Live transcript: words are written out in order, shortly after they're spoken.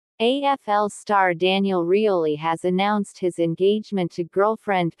AFL star Daniel Rioli has announced his engagement to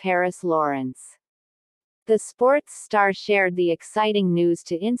girlfriend Paris Lawrence. The sports star shared the exciting news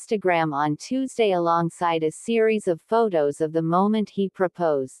to Instagram on Tuesday alongside a series of photos of the moment he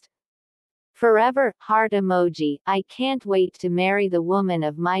proposed. "Forever, heart emoji, I can't wait to marry the woman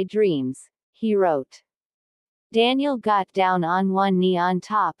of my dreams," he wrote. Daniel got down on one knee on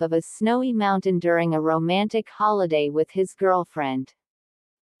top of a snowy mountain during a romantic holiday with his girlfriend.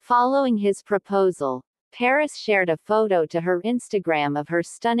 Following his proposal, Paris shared a photo to her Instagram of her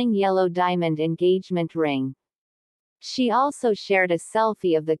stunning yellow diamond engagement ring. She also shared a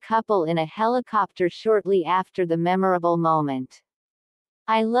selfie of the couple in a helicopter shortly after the memorable moment.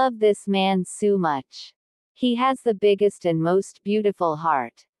 "I love this man so much. He has the biggest and most beautiful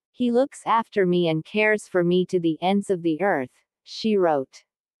heart. He looks after me and cares for me to the ends of the earth," she wrote.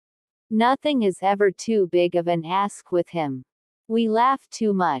 "Nothing is ever too big of an ask with him. We laugh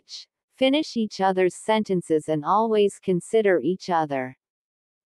too much, finish each other's sentences and always consider each other."